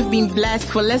believe you've been blessed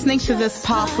for listening to this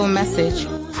powerful message.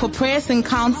 For prayers and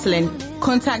counseling,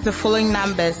 contact the following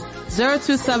numbers: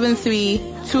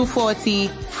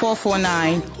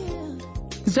 0273-240-449,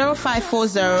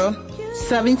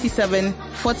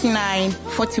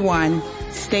 0540-77-49-41.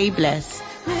 Stay blessed.